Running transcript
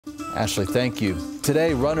Ashley, thank you.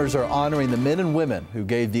 Today, runners are honoring the men and women who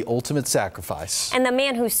gave the ultimate sacrifice. And the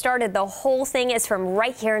man who started the whole thing is from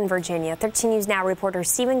right here in Virginia. 13 News Now reporter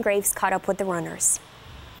Stephen Graves caught up with the runners.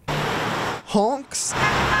 Honks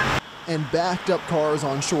and backed up cars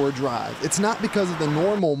on Shore Drive. It's not because of the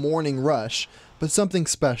normal morning rush, but something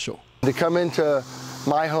special. To come into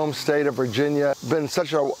my home state of Virginia, been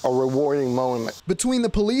such a rewarding moment. Between the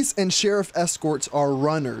police and sheriff escorts are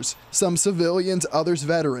runners, some civilians, others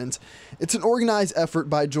veterans. It's an organized effort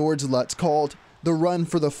by George Lutz called the Run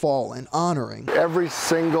for the Fallen, honoring every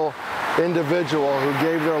single individual who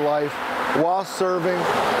gave their life while serving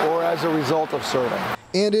or as a result of serving.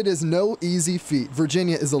 And it is no easy feat.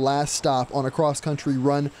 Virginia is the last stop on a cross-country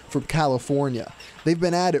run from California. They've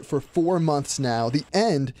been at it for 4 months now. The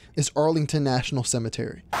end is Arlington National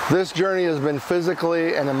Cemetery. This journey has been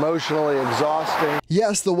physically and emotionally exhausting.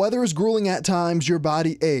 Yes, the weather is grueling at times. Your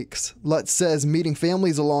body aches. Lutz says meeting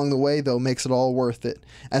families along the way, though, makes it all worth it.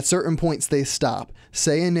 At certain points, they stop,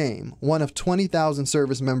 say a name, one of 20,000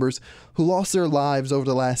 service members who lost their lives over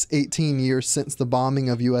the last 18 years since the bombing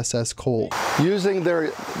of USS Cole. Using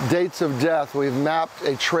their dates of death, we've mapped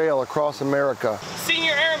a trail across America.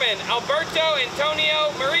 Senior Airman Alberto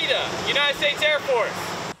Antonio Merida, United States Air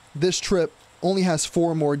Force. This trip only has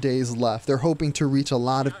 4 more days left. They're hoping to reach a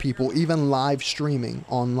lot of people, even live streaming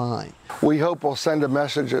online. We hope we'll send a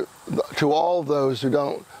message to all those who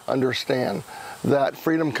don't understand that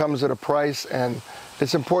freedom comes at a price, and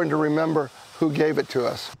it's important to remember who gave it to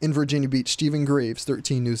us. In Virginia Beach, Stephen Graves,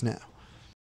 13 News Now.